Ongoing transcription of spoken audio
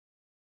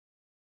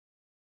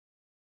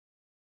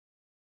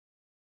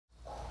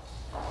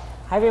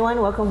Hi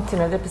everyone, welcome to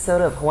another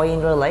episode of Hawaii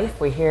in Real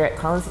Life. We're here at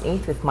Collins &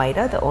 8th with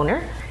Maida, the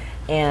owner.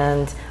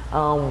 And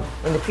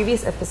in the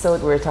previous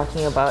episode, we were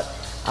talking about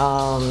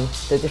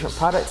the different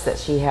products that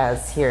she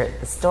has here at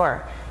the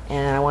store.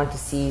 And I wanted to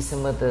see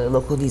some of the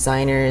local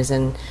designers.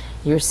 And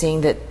you were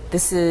saying that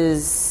this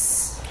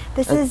is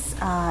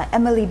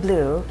Emily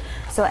Blue.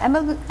 So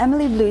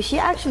Emily Blue, she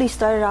actually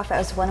started off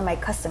as one of my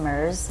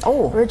customers,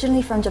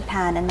 originally from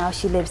Japan, and now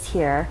she lives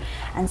here.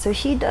 And so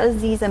she does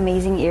these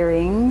amazing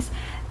earrings.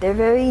 They're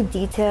very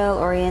detail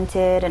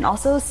oriented and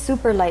also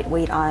super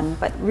lightweight on,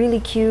 but really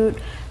cute,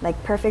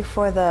 like perfect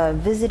for the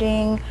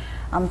visiting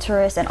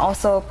tourist, and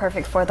also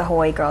perfect for the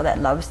Hawaii girl that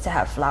loves to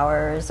have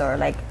flowers or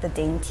like the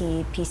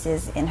dainty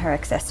pieces in her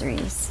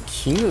accessories.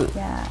 Cute.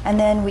 Yeah, and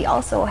then we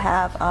also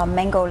have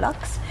Mango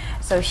Lux.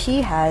 So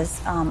she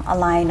has a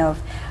line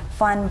of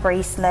fun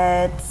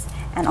bracelets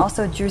and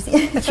also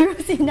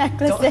druzy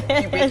necklaces.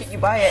 You break it, you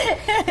buy it.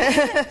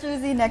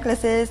 Druzy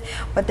necklaces,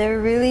 but they're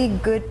really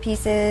good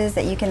pieces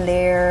that you can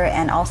layer,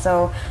 and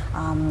also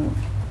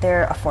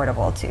they're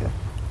affordable too.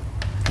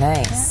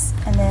 Nice.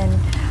 Yeah. And then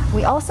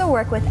we also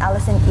work with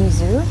Allison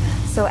Izu.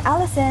 So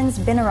Allison's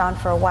been around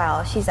for a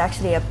while. She's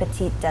actually a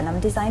petite denim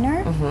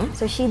designer.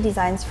 So she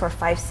designs for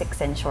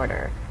 5'6" and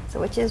shorter. So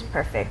which is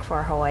perfect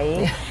for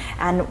Hawaii.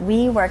 And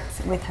we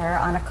worked with her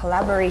on a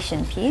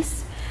collaboration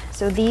piece.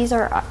 So these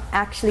are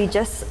actually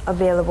just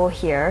available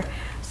here.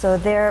 So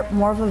they're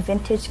more of a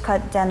vintage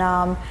cut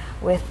denim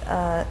with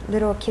a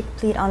little kick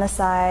pleat on the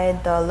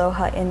side, the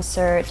aloha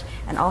insert,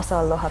 and also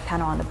aloha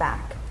panel on the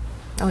back.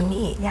 Oh,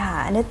 neat.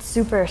 Yeah, and it's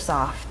super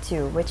soft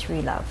too, which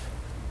we love.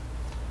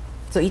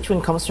 So each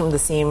one comes from the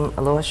same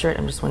aloha shirt.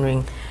 I'm just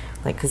wondering,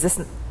 like, because this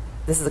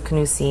is a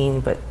canoe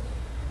scene, but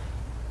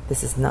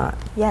this is not.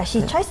 Yeah,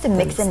 she tries to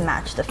mix and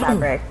match the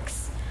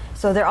fabrics.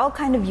 So they're all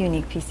kind of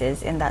unique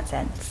pieces in that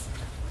sense.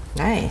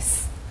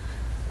 Nice.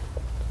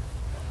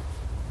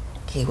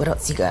 Okay, what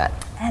else you got?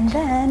 And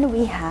then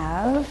we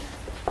have,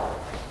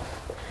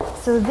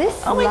 so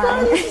this oh my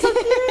God, this is so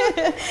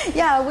cute.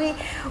 Yeah,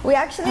 we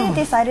actually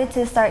decided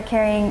to start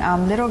carrying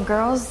little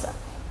girls'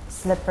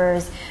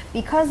 slippers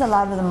because a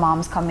lot of the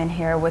moms come in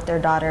here with their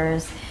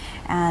daughters,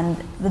 and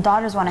the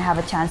daughters want to have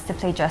a chance to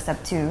play dress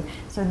up too.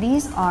 So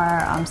these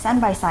are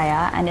San by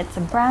Saya, and it's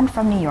a brand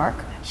from New York.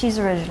 She's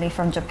originally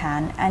from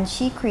Japan, and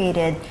she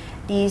created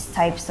these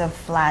types of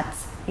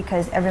flats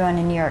because everyone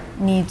in New York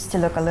needs to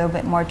look a little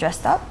bit more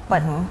dressed up,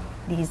 but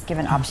these give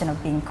an option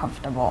of being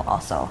comfortable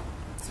also.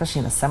 Especially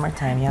in the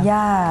summertime, yeah?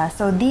 Yeah,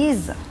 so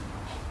these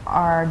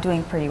are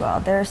doing pretty well.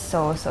 They're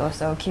so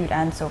cute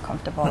and so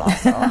comfortable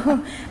also.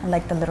 I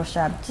like the little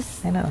strap.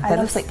 I know, that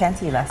looks like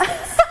panty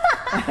elastics.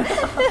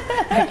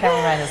 My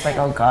cameraman is like,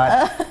 oh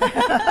God.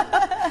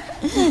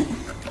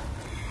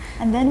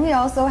 And then we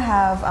also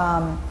have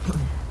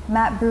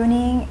Matte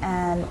Bruning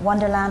and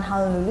Wonderland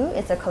Honolulu.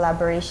 It's a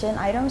collaboration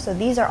item. So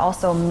these are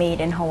also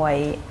made in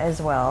Hawaii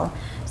as well.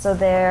 So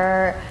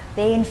they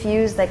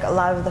infuse like a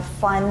lot of the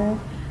fun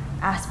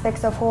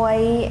aspects of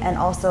Hawaii and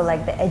also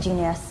like the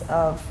edginess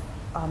of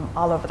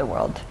all over the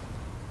world.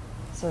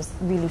 So it's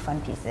really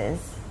fun pieces.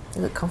 They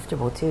look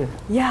comfortable too.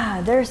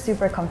 Yeah, they're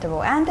super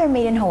comfortable, and they're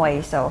made in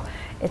Hawaii, so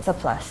it's a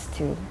plus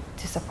to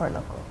support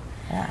local.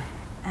 Yeah.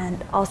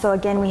 And also,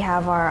 again, we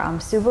have our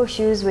Subo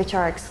shoes, which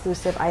are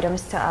exclusive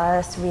items to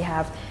us. We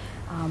have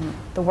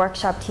the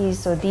workshop tees.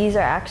 So these are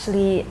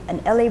actually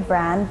an LA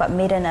brand, but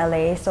made in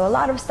LA. So a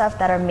lot of stuff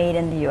that are made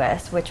in the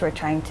US, which we're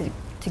trying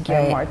to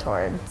gear more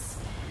towards.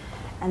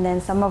 And then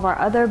some of our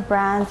other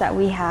brands that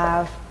we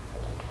have.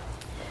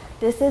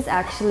 This is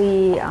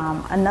actually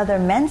another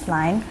men's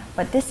line,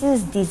 but this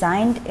is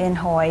designed in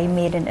Hawaii,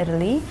 made in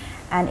Italy.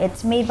 And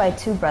it's made by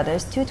two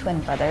twin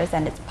brothers,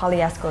 and it's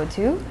polyasco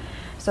too.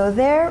 So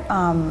their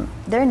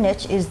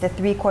niche is the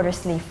 3/4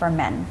 sleeve for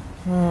men.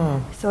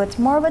 So it's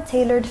more of a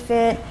tailored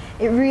fit.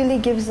 It really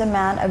gives the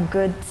man a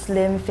good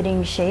slim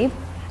fitting shape,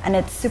 and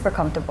it's super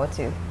comfortable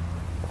too.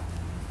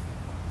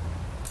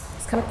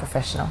 It's kind of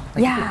professional.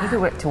 Like you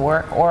can wear it to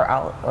work or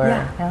out. Or,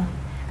 yeah.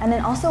 And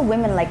then also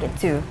women like it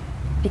too,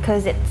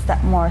 because it's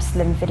that more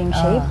slim fitting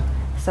shape.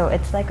 So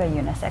it's like a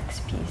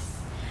unisex piece.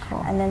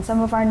 Cool. And then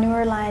some of our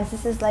newer lines,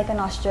 this is like an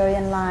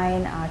Australian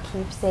line,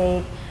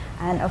 Keepsake.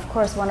 And of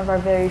course, one of our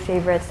very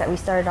favorites that we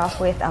started off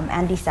with,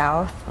 Andy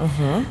South.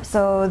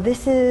 So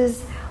this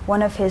is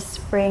one of his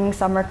spring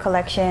summer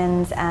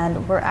collections,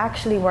 and we're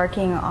actually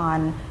working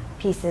on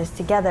pieces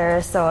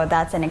together. So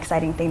that's an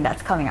exciting thing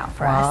that's coming out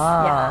for us.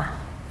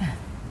 Yeah.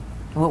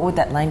 What would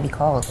that line be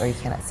called, or you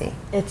cannot say?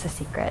 It's a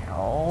secret.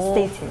 Oh.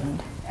 Stay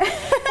tuned.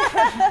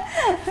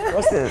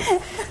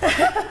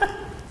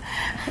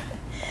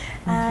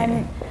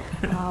 And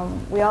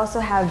we also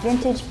have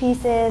vintage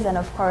pieces, and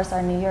of course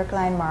our New York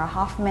line, Mara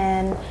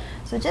Hoffman.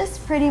 So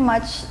just pretty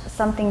much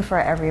something for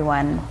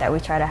everyone that we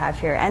try to have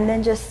here, and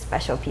then just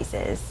special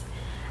pieces.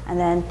 And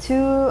then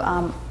two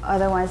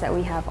other ones that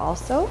we have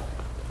also.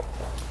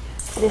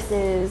 This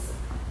is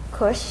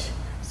Kush.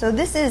 So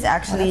this is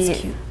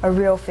actually a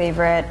real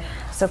favorite.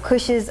 So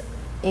Kush is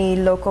a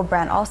local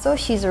brand also.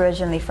 She's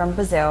originally from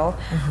Brazil,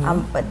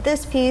 but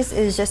this piece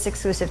is just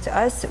exclusive to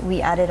us.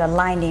 We added a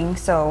lining,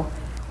 so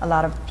a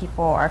lot of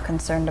people are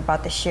concerned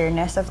about the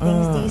sheerness of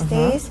things these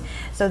days.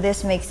 So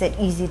this makes it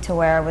easy to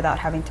wear without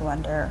having to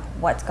wonder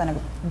what's going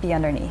to be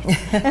underneath.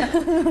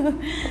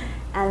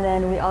 And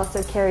then we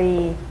also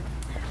carry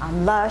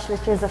Lush,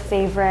 which is a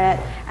favorite,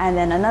 and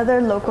then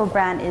another local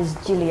brand is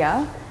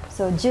Gilia.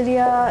 So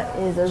Gilia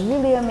is a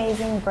really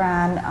amazing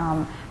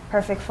brand,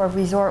 perfect for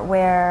resort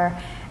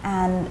wear,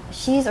 and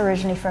she's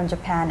originally from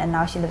Japan and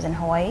now she lives in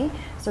Hawaii.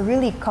 So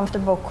really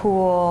comfortable,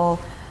 cool,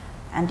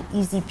 and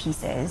easy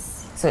pieces.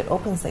 So it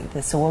opens like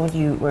this. So what would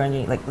you wear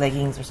underneath, like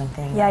leggings or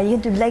something? Yeah, you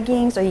can do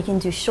leggings, or you can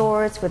do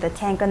shorts with a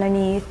tank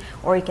underneath,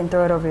 or you can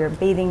throw it over your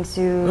bathing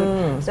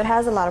suit. So it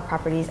has a lot of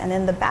properties. And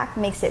then the back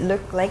makes it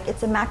look like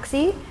it's a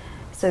maxi.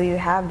 So you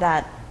have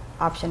that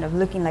option of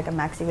looking like a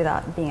maxi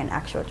without being an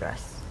actual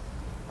dress.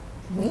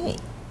 Neat.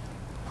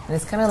 And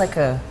it's kind of like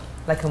a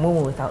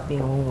muumuu without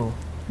being a muumuu.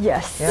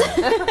 Yes.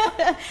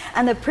 Yeah.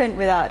 And the print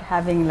without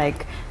having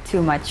like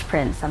too much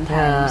print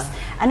sometimes. Yeah.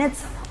 And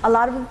it's a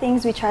lot of the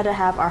things we try to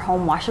have are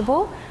home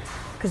washable,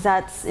 because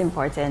that's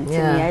important to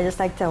me. I just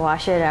like to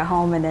wash it at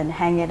home and then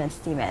hang it and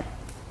steam it.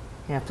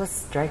 Yeah,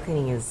 plus dry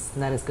cleaning is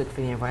not as good for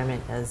the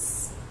environment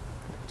as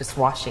just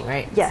washing,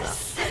 right?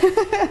 Yes.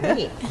 So.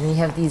 Neat. And you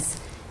have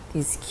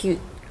these cute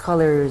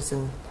colors.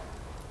 And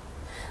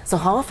so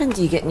how often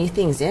do you get new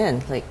things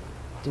in? Like,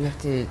 do you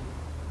have to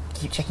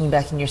keep checking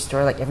back in your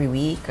store like every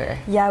week, or?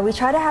 Yeah, we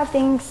try to have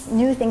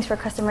new things for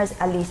customers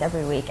at least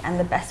every week, and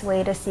the best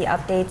way to see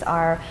updates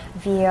are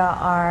via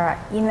our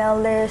email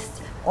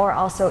list or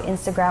also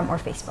Instagram or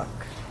Facebook.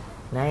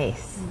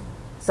 Nice.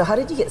 So how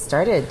did you get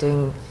started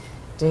doing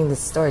this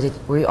store?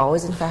 Were you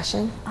always in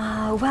fashion?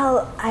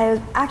 Well, I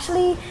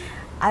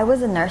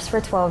was a nurse for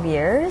 12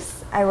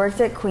 years. I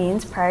worked at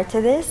Queens prior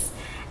to this,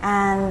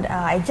 and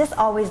I just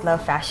always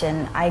loved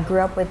fashion. I grew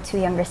up with two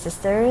younger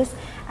sisters,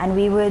 and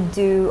we would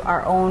do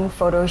our own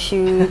photo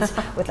shoots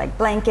with like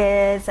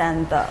blankets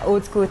and the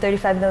old school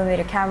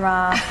 35mm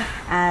camera.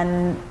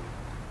 And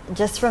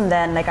just from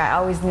then, like, I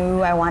always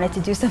knew I wanted to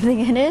do something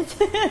in it.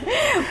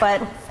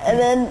 And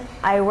then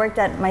I worked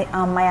at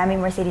Miami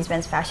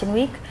Mercedes-Benz Fashion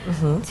Week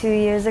 2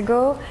 years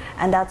ago,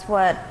 and that's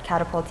what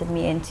catapulted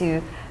me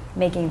into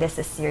making this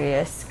a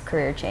serious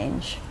career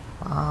change.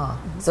 Wow.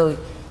 So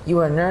you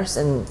were a nurse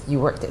and you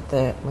worked at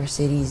the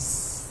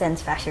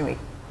Mercedes-Benz Fashion Week.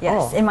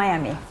 Yes, in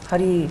Miami. How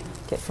do you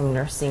get from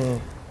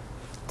nursing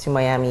to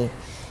Miami?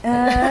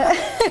 I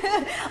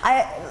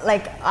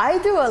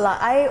do a lot.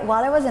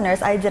 While I was a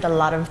nurse, I did a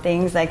lot of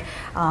things. Like,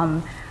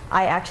 I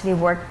actually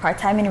worked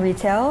part-time in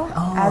retail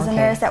as a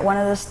nurse at one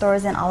of the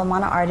stores in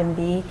Alamana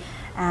R&B,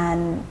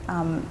 and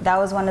that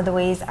was one of the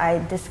ways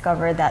I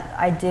discovered that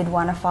I did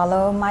want to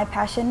follow my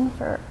passion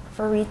for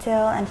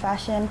retail and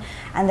fashion.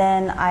 And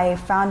then I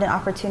found an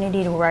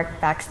opportunity to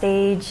work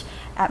backstage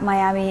at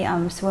Miami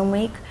Swim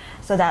Week.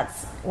 So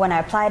that's when I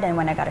applied, and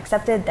when I got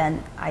accepted,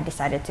 then I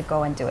decided to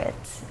go and do it.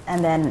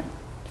 And then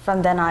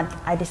from then on,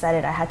 I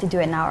decided I had to do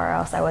it now or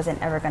else I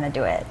wasn't ever going to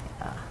do it.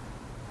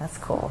 That's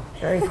cool.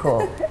 Very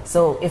cool.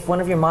 So if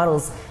one of your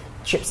models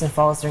trips and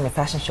falls during a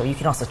fashion show, you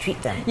can also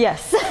treat them.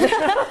 Yes.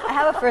 I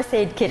have a first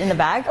aid kit in the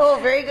bag. Oh,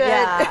 very good.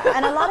 Yeah.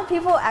 And a lot of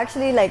people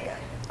actually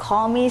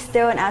call me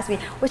still and ask me,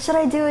 what should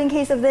I do in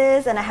case of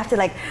this? And I have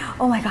to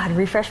oh my God,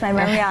 refresh my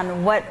memory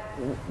on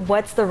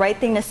what's the right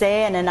thing to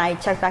say, and then I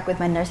check back with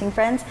my nursing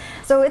friends.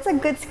 So it's a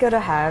good skill to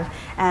have.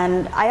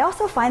 And I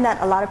also find that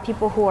a lot of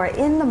people who are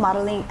in the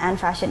modeling and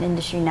fashion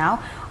industry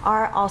now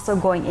are also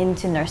going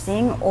into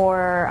nursing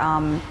or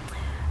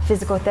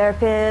physical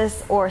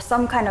therapists or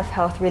some kind of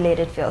health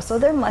related field. So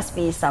there must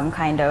be some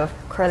kind of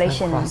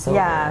correlation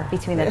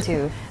between the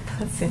two.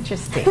 That's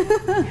interesting.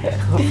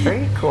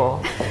 Very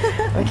cool.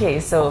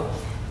 Okay, so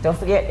don't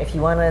forget, if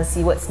you want to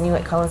see what's new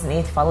at Collins and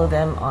 8th, follow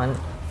them on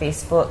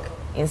Facebook,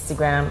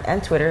 Instagram,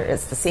 and Twitter.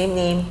 It's the same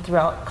name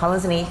throughout,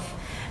 Collins and 8th.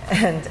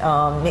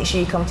 And make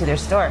sure you come to their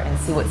store and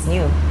see what's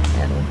new.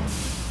 And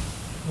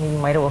maybe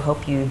Maida will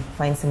help you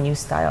find some new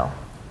style.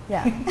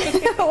 Yeah.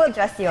 We'll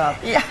dress you up.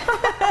 Yeah.